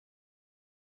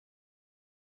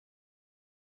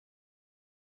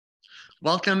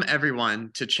Welcome,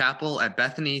 everyone, to chapel at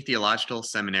Bethany Theological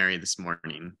Seminary this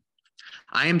morning.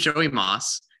 I am Joey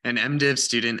Moss, an M.Div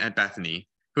student at Bethany,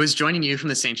 who is joining you from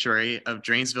the sanctuary of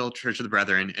Drainesville Church of the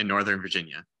Brethren in Northern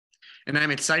Virginia. And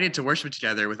I'm excited to worship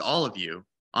together with all of you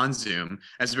on Zoom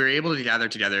as we're able to gather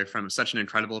together from such an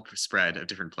incredible spread of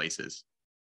different places.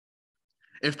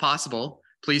 If possible,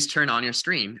 please turn on your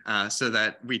screen so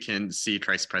that we can see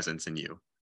Christ's presence in you.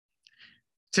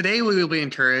 Today, we will be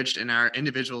encouraged in our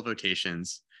individual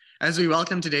vocations as we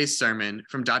welcome today's sermon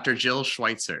from Dr. Jill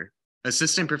Schweitzer,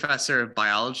 Assistant Professor of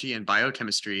Biology and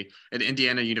Biochemistry at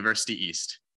Indiana University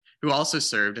East, who also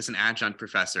served as an adjunct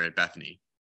professor at Bethany.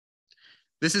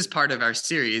 This is part of our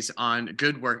series on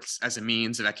good works as a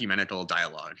means of ecumenical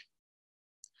dialogue.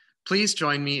 Please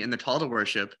join me in the call to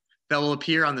worship that will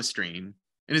appear on the screen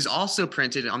and is also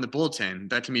printed on the bulletin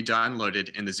that can be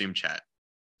downloaded in the Zoom chat.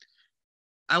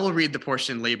 I will read the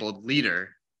portion labeled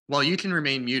leader, while you can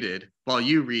remain muted while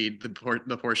you read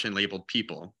the portion labeled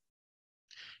people.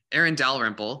 Erin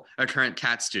Dalrymple, a current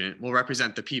CAT student, will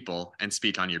represent the people and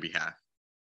speak on your behalf.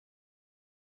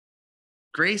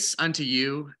 Grace unto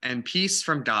you and peace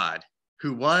from God,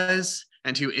 who was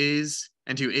and who is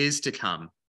to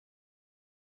come.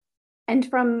 And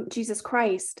from Jesus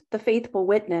Christ, the faithful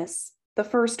witness, the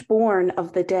firstborn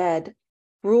of the dead,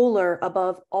 ruler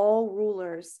above all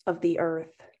rulers of the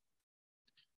earth.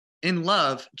 In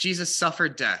love, Jesus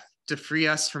suffered death to free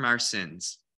us from our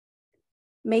sins,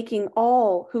 making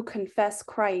all who confess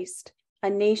Christ a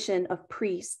nation of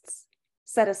priests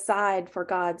set aside for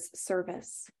God's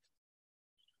service.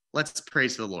 Let's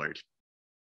praise the Lord.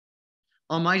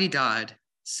 Almighty God,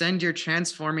 send your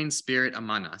transforming spirit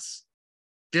among us.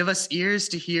 Give us ears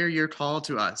to hear your call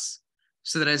to us,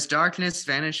 so that as darkness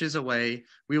vanishes away,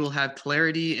 we will have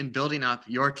clarity in building up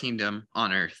your kingdom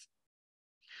on earth.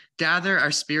 Gather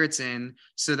our spirits in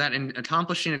so that in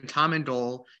accomplishing a common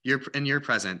goal in your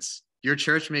presence, your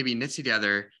church may be knit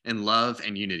together in love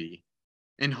and unity.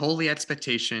 In holy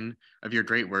expectation of your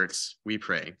great works, we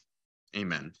pray.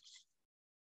 Amen.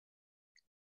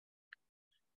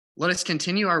 Let us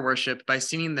continue our worship by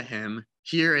singing the hymn,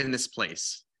 Here in This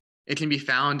Place. It can be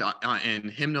found in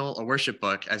hymnal or worship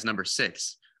book as number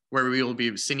 6, where we will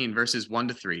be singing verses 1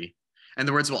 to 3, and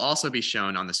the words will also be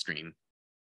shown on the screen.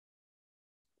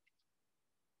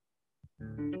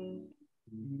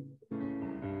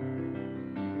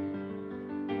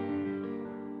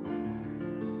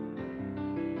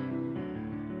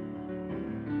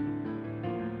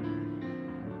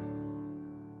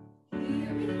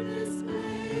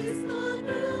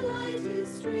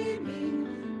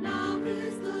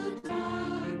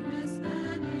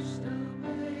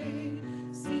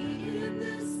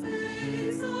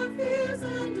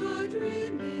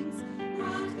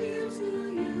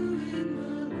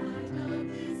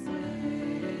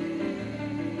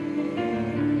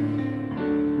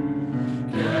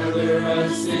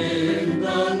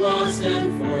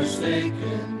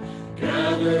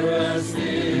 Gather us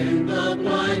in the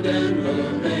blind and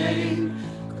the lame.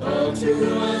 Call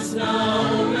to us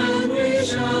now and we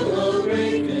shall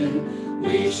awaken.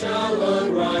 We shall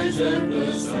arise at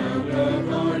the sound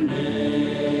of our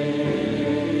name.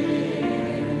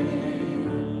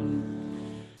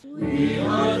 We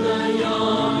are the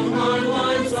young, our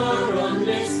lives are a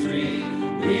mystery.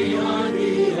 We are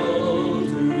the old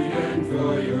who yearn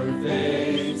for your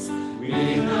face. We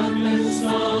have been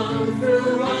sung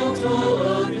throughout all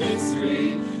of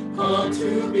history, called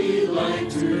to be light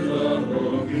to the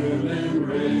whole human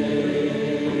race.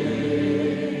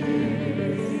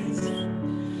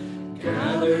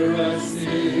 Gather us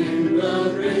in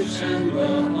the rich and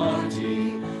the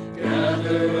haughty,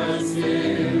 gather us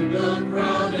in the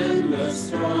proud and the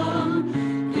strong.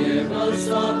 Give us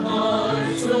a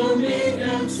heart so meek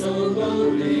and so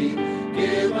lowly,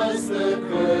 give us the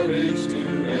courage to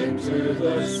enter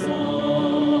the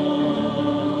song.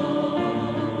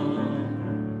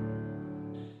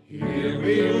 Here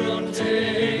we will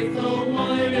take the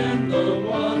wine and the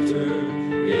water.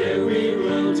 Here we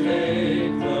will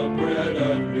take the bread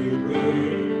of new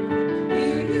birth.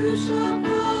 Here you shall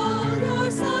call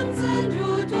your sons and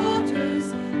your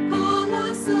daughters. Call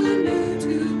us anew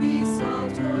to be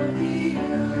salt of the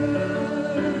earth.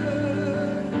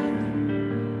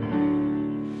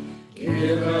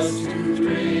 Give us to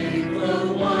drink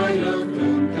the wine of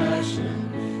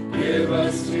compassion. Give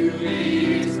us to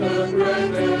eat the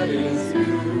bread that is new.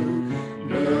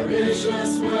 Nourish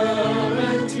us well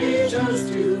and teach us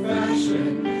to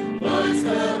fashion lives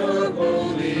that are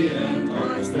holy and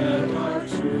hearts that are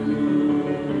true.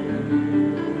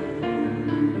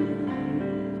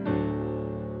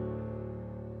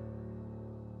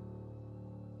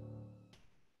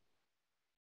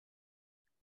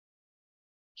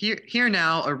 Hear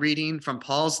now a reading from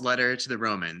Paul's letter to the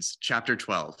Romans, chapter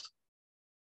 12.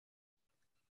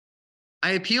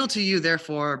 I appeal to you,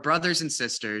 therefore, brothers and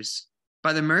sisters,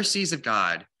 by the mercies of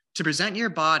God, to present your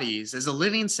bodies as a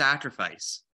living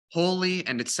sacrifice, holy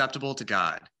and acceptable to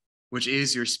God, which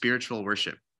is your spiritual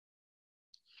worship.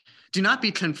 Do not be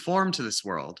conformed to this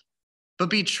world, but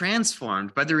be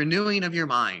transformed by the renewing of your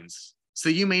minds, so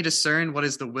that you may discern what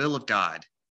is the will of God,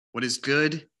 what is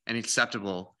good and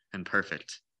acceptable and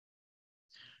perfect.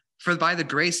 For by the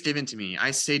grace given to me,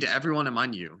 I say to everyone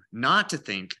among you, not to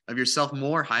think of yourself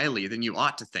more highly than you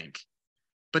ought to think,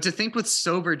 but to think with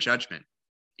sober judgment,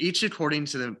 each according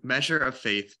to the measure of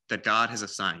faith that God has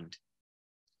assigned.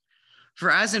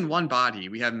 For as in one body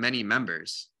we have many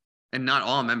members, and not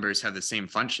all members have the same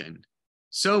function,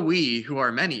 so we, who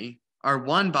are many, are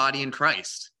one body in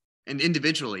Christ, and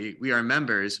individually we are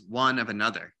members one of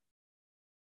another.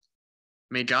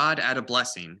 May God add a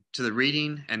blessing to the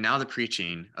reading and now the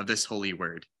preaching of this holy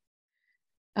word.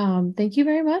 Thank you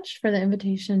very much for the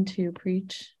invitation to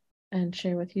preach and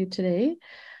share with you today.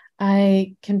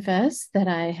 I confess that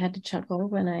I had to chuckle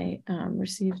when I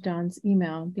received Dawn's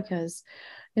email, because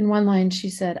in one line she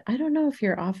said, I don't know if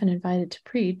you're often invited to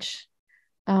preach.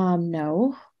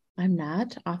 No, I'm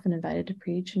not often invited to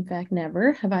preach. In fact,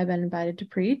 never have I been invited to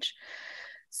preach.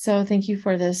 So thank you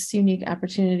for this unique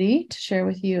opportunity to share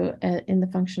with you in the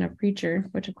function of preacher,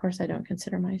 which of course I don't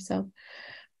consider myself,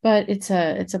 but it's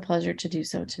a pleasure to do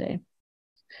so today.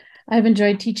 I've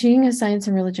enjoyed teaching a science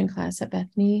and religion class at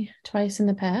Bethany twice in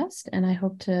the past, and I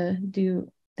hope to do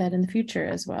that in the future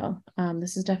as well.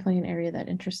 This is definitely an area that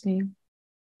interests me.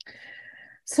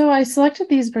 So I selected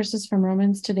these verses from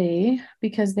Romans today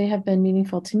because they have been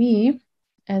meaningful to me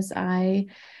as I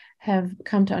have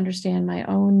come to understand my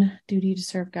own duty to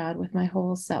serve God with my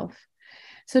whole self.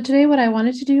 So today what I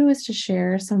wanted to do is to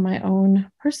share some of my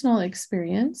own personal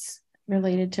experience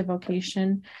related to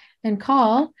vocation and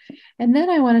call. And then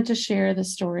I wanted to share the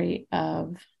story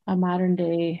of a modern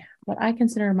day, what I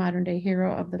consider a modern day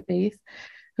hero of the faith,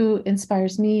 who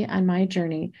inspires me on my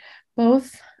journey,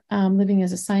 both living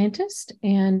as a scientist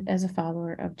and as a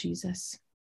follower of Jesus.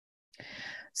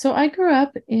 So I grew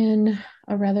up in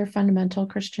a rather fundamental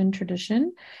Christian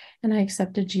tradition, and I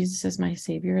accepted Jesus as my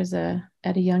Savior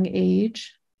at a young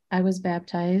age. I was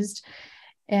baptized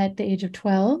at the age of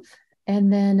 12.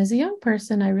 And then as a young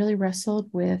person, I really wrestled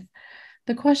with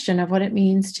the question of what it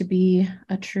means to be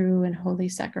a true and holy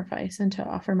sacrifice and to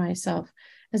offer myself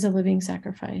as a living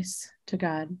sacrifice to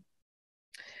God.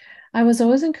 I was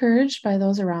always encouraged by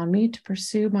those around me to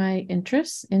pursue my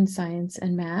interests in science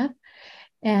and math,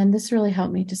 and this really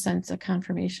helped me to sense a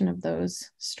confirmation of those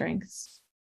strengths.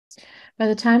 By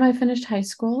the time I finished high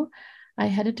school, I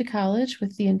headed to college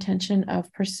with the intention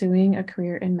of pursuing a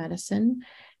career in medicine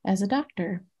as a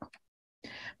doctor.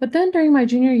 But then during my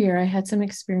junior year, I had some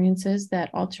experiences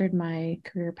that altered my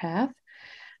career path.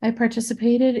 I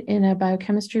participated in a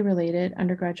biochemistry-related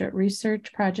undergraduate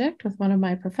research project with one of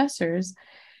my professors,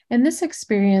 and this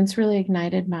experience really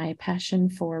ignited my passion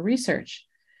for research.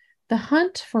 The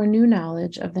hunt for new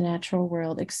knowledge of the natural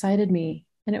world excited me,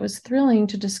 and it was thrilling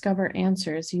to discover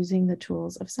answers using the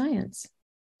tools of science.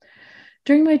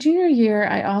 During my junior year,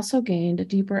 I also gained a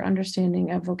deeper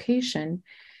understanding of vocation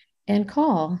and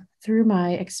call through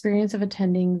my experience of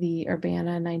attending the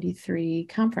Urbana 93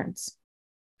 conference.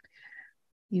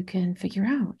 You can figure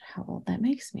out how old that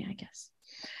makes me, I guess.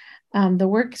 The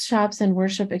workshops and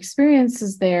worship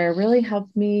experiences there really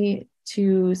helped me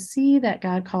to see that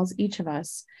God calls each of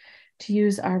us to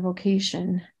use our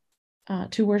vocation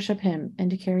to worship Him and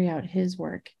to carry out His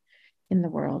work in the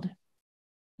world.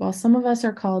 While some of us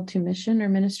are called to mission or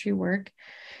ministry work,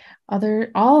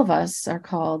 all of us are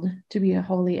called to be a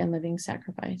holy and living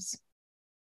sacrifice.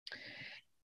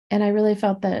 And I really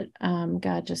felt that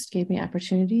God just gave me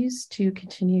opportunities to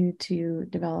continue to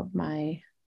develop my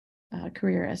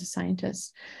career as a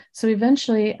scientist. So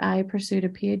eventually I pursued a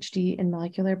PhD in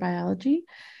molecular biology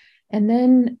and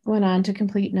then went on to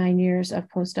complete 9 years of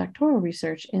postdoctoral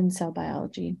research in cell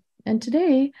biology. And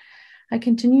today, I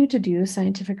continue to do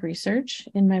scientific research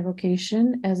in my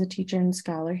vocation as a teacher and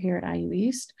scholar here at IU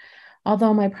East,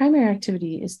 although my primary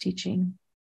activity is teaching.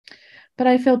 But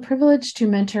I feel privileged to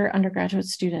mentor undergraduate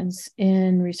students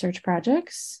in research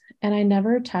projects, and I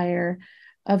never tire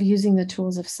of using the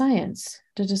tools of science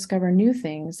to discover new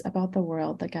things about the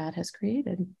world that God has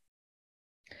created.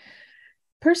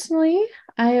 Personally,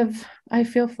 I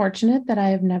feel fortunate that I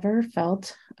have never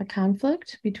felt a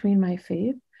conflict between my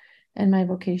faith and my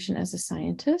vocation as a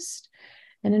scientist.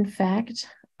 And in fact,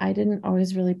 I didn't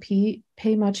always really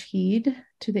pay much heed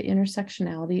to the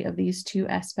intersectionality of these two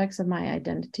aspects of my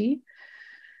identity.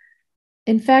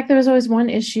 In fact, there was always one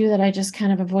issue that I just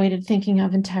kind of avoided thinking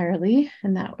of entirely,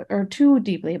 or too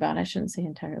deeply about, I shouldn't say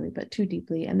entirely, but too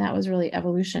deeply, and that was really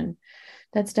evolution.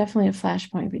 That's definitely a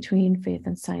flashpoint between faith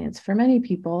and science for many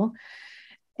people.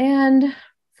 And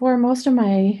for most of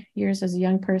my years as a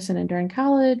young person and during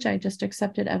college, I just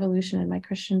accepted evolution in my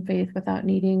Christian faith without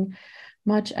needing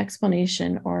much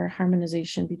explanation or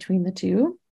harmonization between the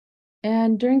two.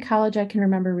 And during college, I can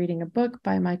remember reading a book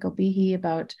by Michael Behe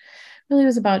about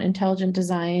intelligent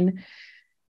design.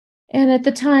 And at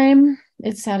the time,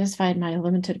 it satisfied my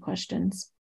limited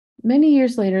questions. Many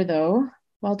years later, though,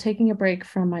 while taking a break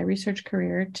from my research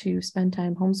career to spend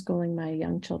time homeschooling my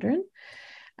young children,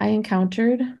 I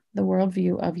encountered the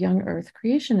worldview of young Earth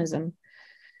creationism.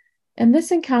 And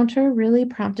this encounter really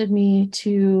prompted me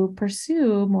to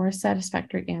pursue more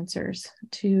satisfactory answers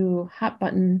to hot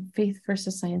button faith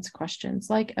versus science questions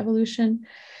like evolution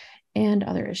and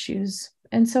other issues.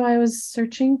 And so I was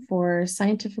searching for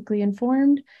scientifically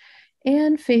informed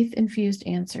and faith infused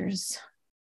answers.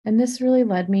 And this really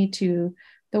led me to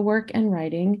the work and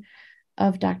writing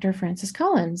of Dr. Francis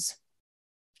Collins.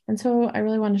 And so I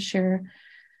really want to share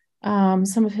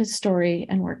some of his story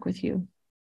and work with you.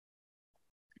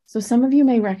 So some of you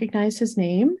may recognize his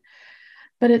name,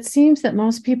 but it seems that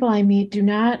most people I meet do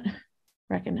not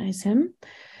recognize him.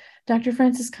 Dr.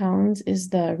 Francis Collins is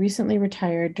the recently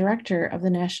retired director of the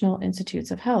National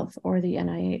Institutes of Health, or the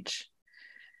NIH.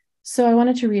 So I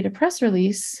wanted to read a press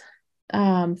release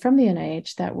from the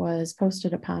NIH that was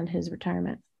posted upon his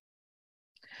retirement.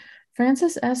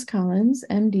 Francis S. Collins,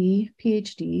 M.D.,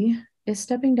 Ph.D., is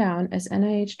stepping down as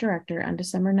NIH director on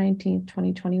December 19,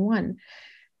 2021,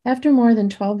 after more than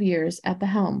 12 years at the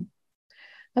helm.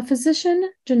 A physician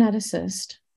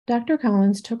geneticist, Dr.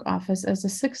 Collins took office as the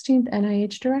 16th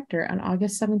NIH director on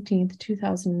August 17,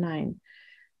 2009,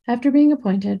 after being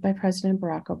appointed by President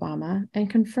Barack Obama and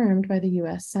confirmed by the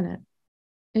U.S. Senate.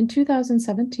 In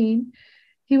 2017,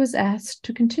 he was asked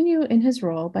to continue in his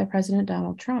role by President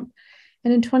Donald Trump,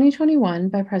 and in 2021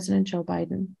 by President Joe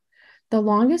Biden. The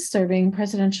longest-serving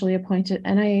presidentially appointed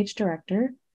NIH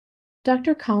director,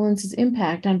 Dr. Collins'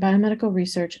 impact on biomedical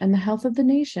research and the health of the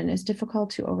nation is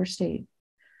difficult to overstate.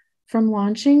 From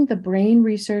launching the Brain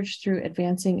Research through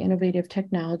Advancing Innovative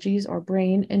Technologies, or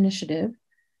BRAIN initiative,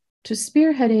 to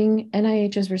spearheading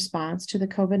NIH's response to the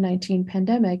COVID-19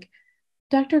 pandemic,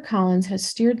 Dr. Collins has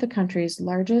steered the country's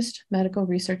largest medical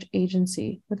research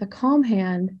agency with a calm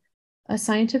hand, a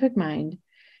scientific mind,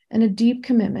 and a deep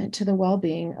commitment to the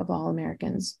well-being of all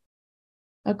Americans.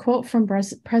 A quote from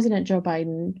President Joe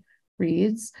Biden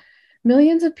reads,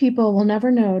 "Millions of people will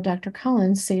never know Dr.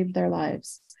 Collins saved their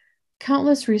lives.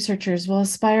 Countless researchers will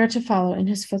aspire to follow in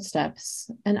his footsteps,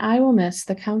 and I will miss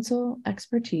the counsel,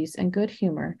 expertise, and good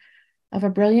humor of a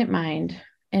brilliant mind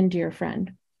and dear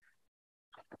friend."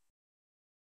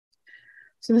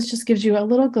 So this just gives you a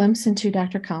little glimpse into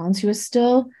Dr. Collins, who is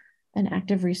still an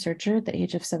active researcher at the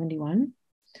age of 71.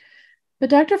 But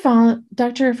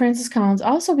Dr. Francis Collins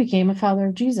also became a follower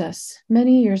of Jesus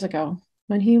many years ago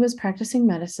when he was practicing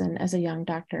medicine as a young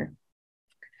doctor.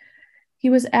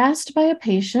 He was asked by a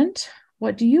patient,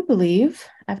 "What do you believe?"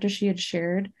 after she had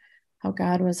shared how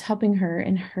God was helping her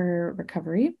in her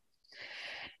recovery.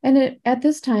 And at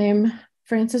this time,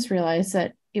 Francis realized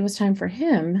that it was time for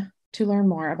him to learn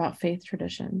more about faith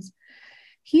traditions.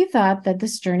 He thought that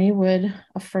this journey would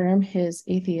affirm his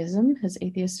atheism, his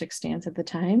atheistic stance at the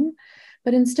time,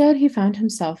 but instead he found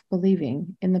himself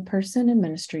believing in the person and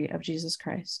ministry of Jesus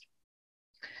Christ.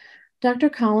 Dr.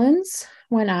 Collins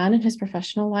went on in his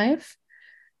professional life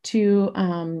to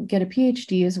get a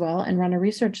PhD as well and run a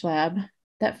research lab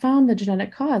that found the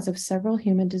genetic cause of several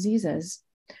human diseases,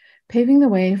 paving the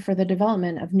way for the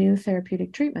development of new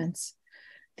therapeutic treatments.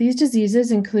 These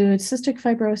diseases include cystic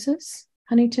fibrosis,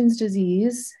 Huntington's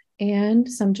disease,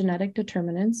 and some genetic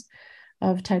determinants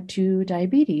of type 2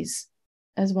 diabetes,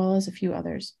 as well as a few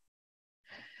others.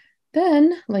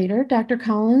 Then later, Dr.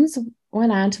 Collins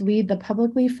went on to lead the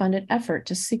publicly funded effort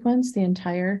to sequence the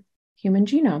entire human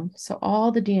genome, so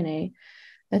all the DNA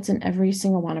that's in every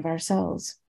single one of our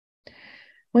cells.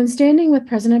 When standing with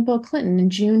President Bill Clinton in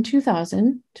June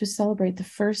 2000 to celebrate the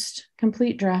first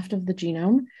complete draft of the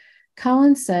genome,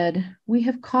 Collins said, "We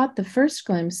have caught the first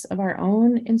glimpse of our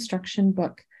own instruction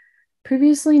book,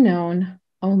 previously known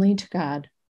only to God."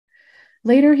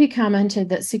 Later, he commented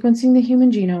that sequencing the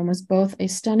human genome was both a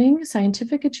stunning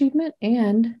scientific achievement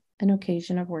and an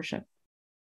occasion of worship.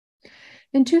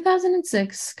 In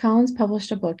 2006, Collins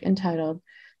published a book entitled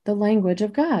The Language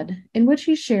of God, in which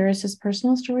he shares his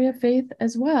personal story of faith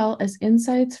as well as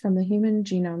insights from the Human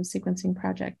Genome Sequencing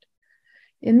Project.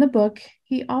 In the book,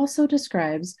 he also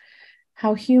describes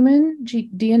how human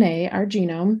DNA, our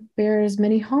genome, bears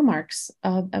many hallmarks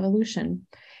of evolution,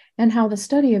 and how the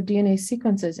study of DNA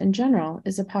sequences in general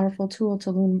is a powerful tool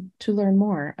to learn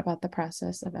more about the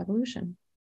process of evolution.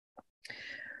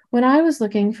 When I was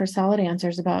looking for solid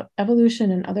answers about evolution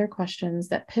and other questions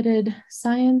that pitted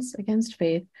science against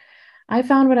faith, I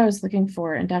found what I was looking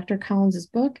for in Dr. Collins's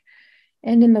book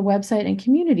and in the website and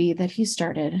community that he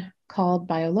started called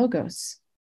Biologos.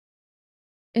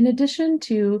 In addition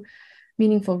to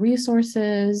meaningful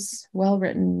resources,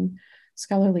 well-written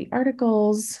scholarly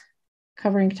articles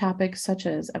covering topics such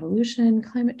as evolution,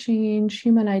 climate change,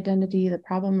 human identity, the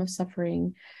problem of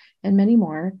suffering, and many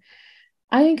more,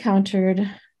 I encountered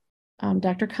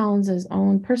Dr. Collins's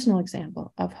own personal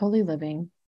example of holy living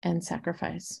and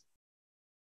sacrifice.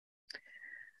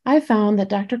 I found that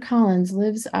Dr. Collins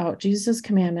lives out Jesus'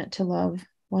 commandment to love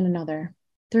one another.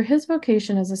 Through his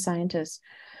vocation as a scientist,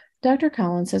 Dr.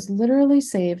 Collins has literally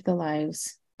saved the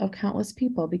lives of countless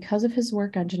people because of his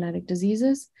work on genetic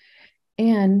diseases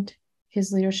and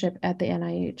his leadership at the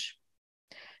NIH.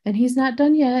 And he's not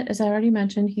done yet. As I already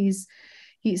mentioned,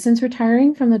 since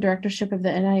retiring from the directorship of the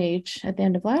NIH at the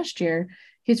end of last year,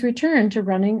 he's returned to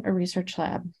running a research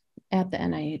lab at the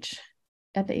NIH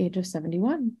at the age of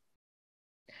 71.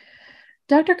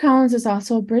 Dr. Collins is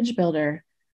also a bridge builder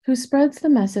who spreads the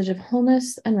message of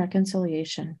wholeness and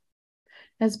reconciliation.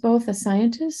 As both a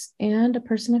scientist and a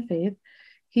person of faith,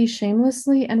 he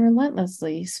shamelessly and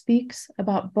relentlessly speaks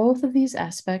about both of these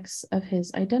aspects of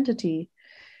his identity,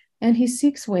 and he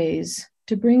seeks ways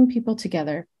to bring people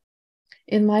together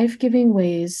in life-giving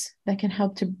ways that can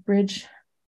help to bridge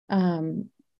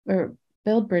or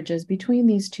build bridges between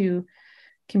these two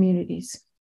communities.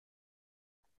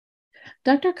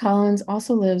 Dr. Collins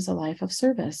also lives a life of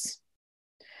service.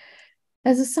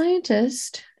 As a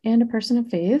scientist and a person of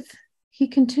faith, he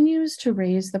continues to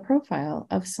raise the profile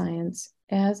of science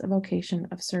as a vocation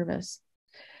of service.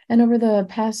 And over the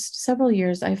past several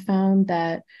years, I found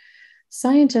that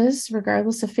scientists,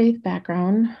 regardless of faith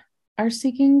background, are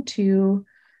seeking to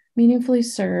meaningfully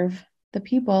serve the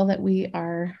people that we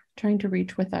are trying to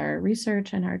reach with our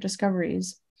research and our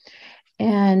discoveries.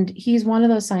 And he's one of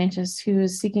those scientists who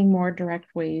is seeking more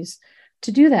direct ways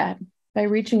to do that by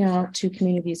reaching out to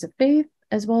communities of faith,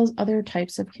 as well as other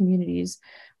types of communities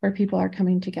where people are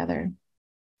coming together.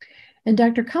 In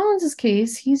Dr. Collins's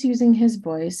case, he's using his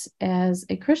voice as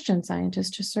a Christian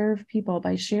scientist to serve people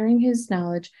by sharing his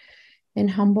knowledge in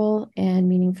humble and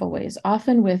meaningful ways,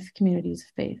 often with communities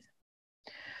of faith.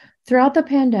 Throughout the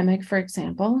pandemic, for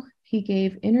example, he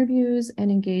gave interviews and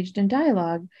engaged in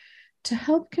dialogue to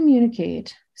help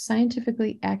communicate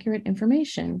scientifically accurate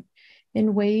information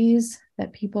in ways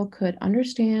that people could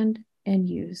understand and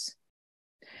use.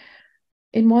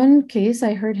 In one case,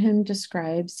 I heard him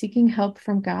describe seeking help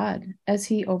from God as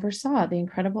he oversaw the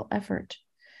incredible effort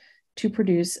to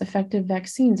produce effective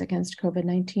vaccines against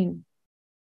COVID-19.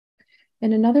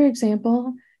 In another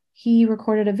example, he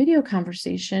recorded a video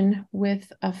conversation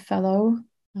with a fellow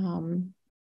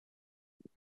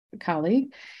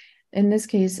colleague, in this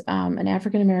case, an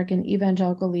African-American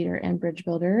evangelical leader and bridge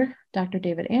builder, Dr.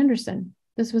 David Anderson.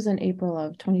 This was in April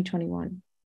of 2021.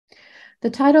 The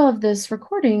title of this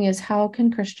recording is How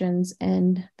Can Christians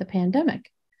End the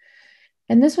Pandemic?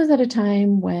 And this was at a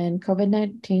time when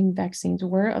COVID-19 vaccines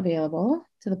were available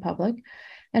to the public,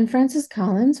 and Francis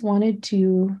Collins wanted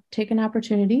to take an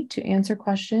opportunity to answer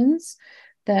questions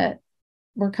that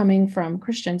were coming from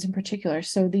Christians in particular.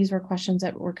 So these were questions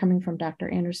that were coming from Dr.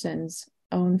 Anderson's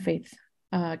own faith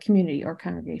community or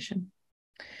congregation.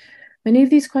 Many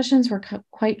of these questions were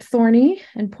quite thorny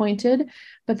and pointed,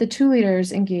 but the two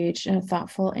leaders engaged in a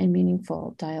thoughtful and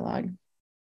meaningful dialogue.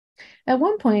 At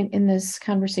one point in this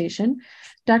conversation,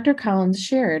 Dr. Collins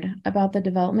shared about the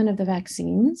development of the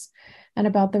vaccines and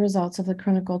about the results of the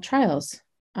clinical trials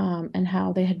and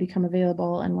how they had become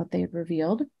available and what they had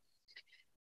revealed.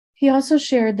 He also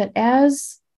shared that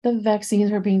as the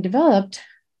vaccines were being developed,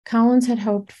 Collins had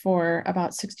hoped for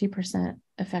about 60%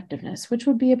 effectiveness, which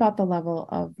would be about the level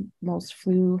of most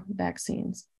flu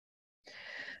vaccines.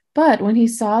 But when he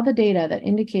saw the data that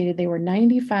indicated they were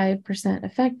 95%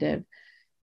 effective,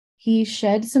 he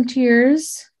shed some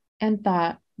tears and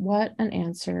thought, what an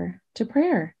answer to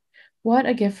prayer. What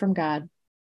a gift from God.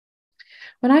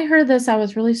 When I heard this, I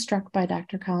was really struck by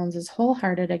Dr. Collins's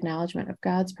wholehearted acknowledgement of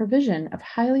God's provision of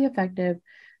highly effective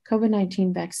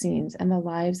COVID-19 vaccines and the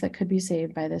lives that could be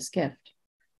saved by this gift.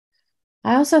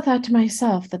 I also thought to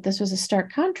myself that this was a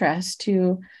stark contrast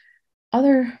to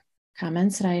other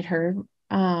comments that I had heard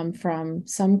from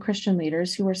some Christian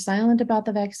leaders who were silent about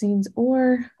the vaccines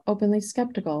or openly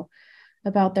skeptical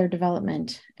about their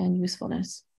development and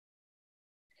usefulness.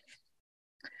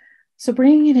 So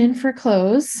bringing it in for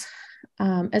close,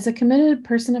 as a committed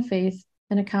person of faith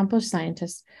and accomplished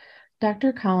scientist,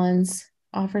 Dr. Collins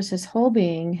offers his whole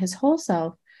being, his whole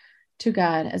self, to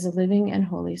God as a living and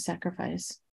holy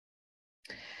sacrifice.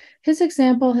 His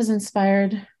example has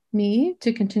inspired me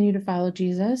to continue to follow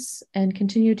Jesus and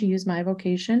continue to use my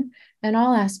vocation and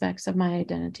all aspects of my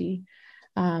identity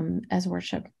as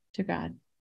worship to God.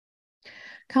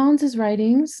 Collins's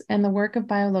writings and the work of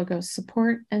BioLogos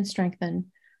support and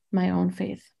strengthen my own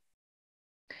faith.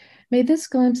 May this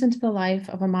glimpse into the life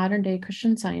of a modern-day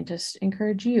Christian scientist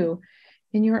encourage you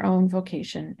in your own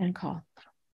vocation and call.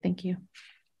 Thank you.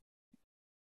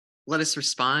 Let us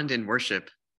respond in worship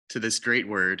to this great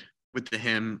word with the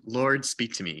hymn, Lord,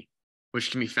 Speak to Me,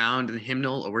 which can be found in the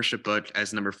hymnal or worship book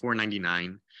as number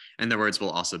 499, and the words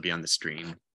will also be on the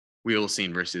screen. We will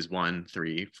sing verses 1,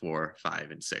 3, 4,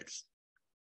 5, and 6.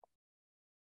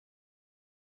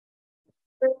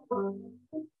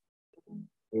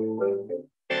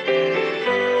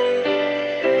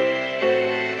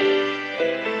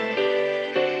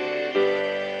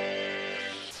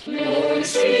 Lord,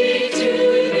 speak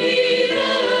to me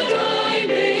that I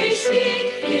may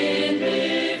speak in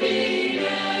living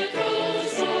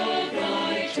echoes of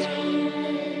thy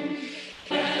tone.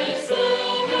 As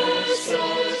thou hast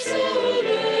sought, so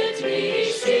let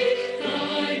me seek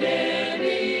thine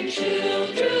erring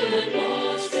children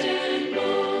lost and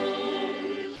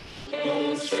gone.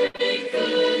 Oh,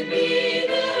 strengthen me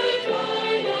that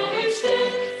while I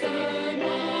stand firm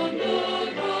on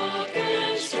the rock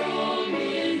and strong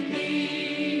in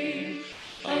thee,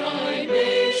 I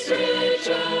may stretch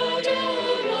out a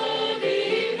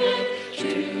loving hand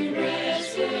to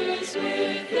restless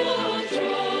with the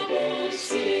troubled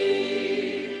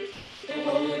sea.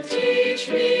 Oh, teach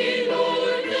me,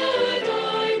 Lord, that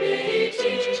I may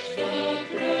teach the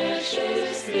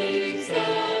precious things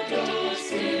thou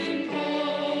dost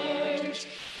impart,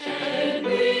 and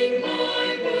bring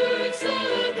my words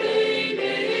that they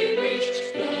may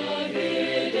reach the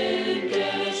hidden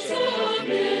depths of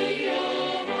many a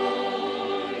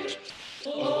heart.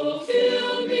 Oh,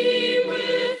 fill me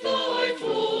with thy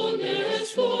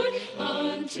fullness, Lord,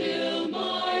 until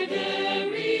my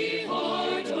very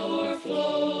heart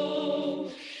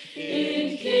o'erflow.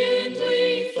 In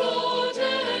kindling thought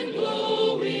and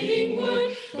glowing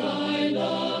word, thy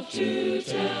love to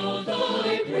tell,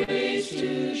 thy praise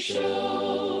to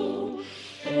show.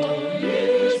 Oh,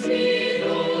 use me,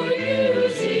 Lord,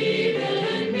 use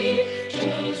even me,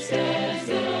 just as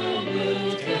thou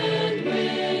wilt, and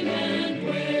when and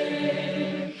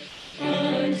where,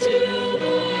 until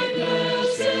thy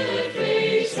blessed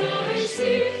face I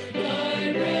see,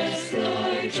 thy rest,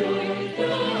 thy joy,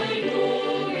 thy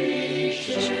glory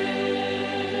share.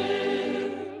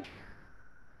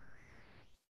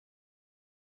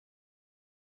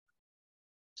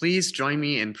 Please join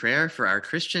me in prayer for our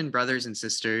Christian brothers and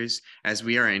sisters as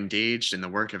we are engaged in the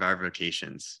work of our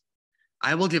vocations.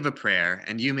 I will give a prayer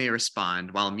and you may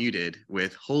respond while muted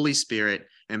with Holy Spirit,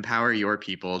 empower your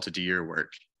people to do your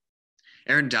work.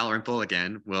 Erin Dalrymple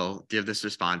again will give this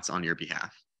response on your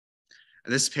behalf.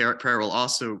 This prayer will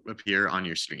also appear on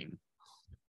your screen.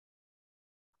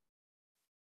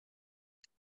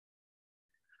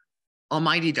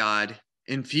 Almighty God,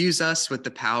 infuse us with the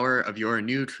power of your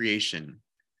new creation,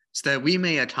 so that we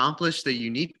may accomplish the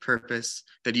unique purpose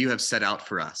that you have set out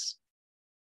for us.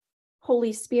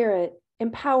 Holy Spirit,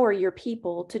 empower your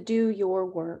people to do your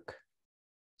work.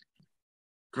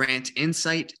 Grant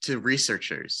insight to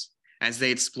researchers as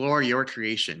they explore your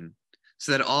creation,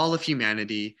 so that all of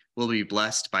humanity will be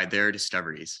blessed by their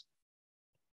discoveries.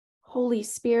 Holy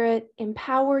Spirit,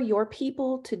 empower your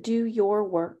people to do your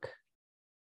work.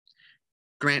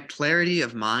 Grant clarity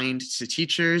of mind to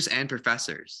teachers and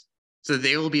professors, so that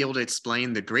they will be able to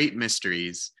explain the great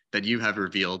mysteries that you have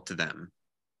revealed to them.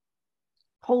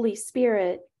 Holy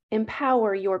Spirit,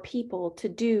 empower your people to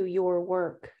do your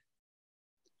work.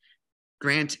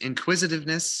 Grant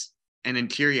inquisitiveness and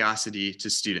curiosity to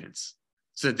students,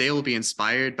 so that they will be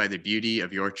inspired by the beauty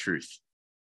of your truth.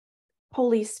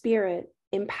 Holy Spirit,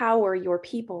 empower your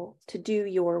people to do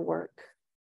your work.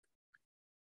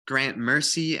 Grant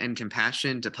mercy and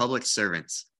compassion to public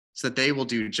servants, so that they will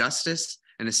do justice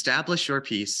and establish your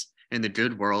peace in the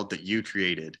good world that you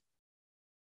created.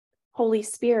 Holy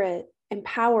Spirit,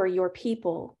 empower your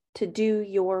people to do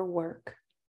your work.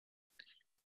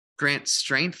 Grant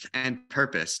strength and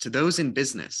purpose to those in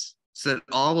business, so that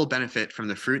all will benefit from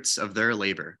the fruits of their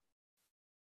labor.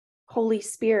 Holy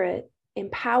Spirit,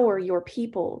 empower your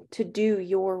people to do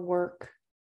your work.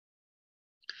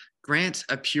 Grant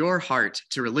a pure heart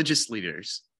to religious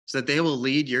leaders, so that they will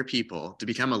lead your people to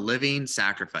become a living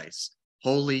sacrifice,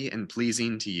 holy and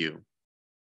pleasing to you.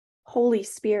 Holy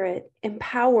Spirit,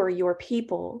 empower your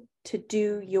people to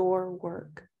do your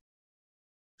work.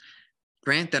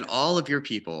 Grant that all of your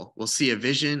people will see a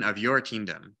vision of your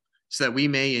kingdom, so that we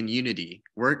may in unity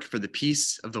work for the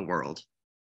peace of the world.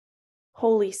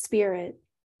 Holy Spirit,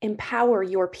 empower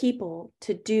your people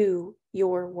to do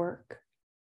your work.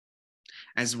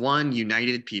 As one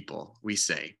united people, we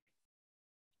say,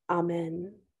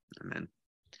 Amen. Amen.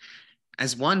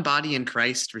 As one body in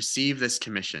Christ, receive this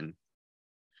commission.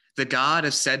 The God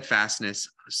of steadfastness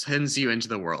sends you into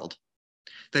the world.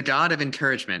 The God of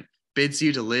encouragement bids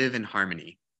you to live in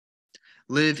harmony.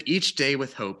 Live each day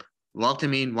with hope,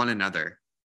 welcoming one another.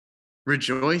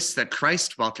 Rejoice that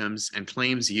Christ welcomes and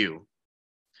claims you.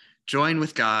 Join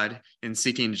with God in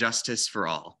seeking justice for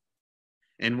all.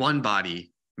 In one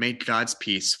body, make God's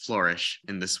peace flourish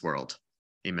in this world.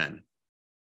 Amen.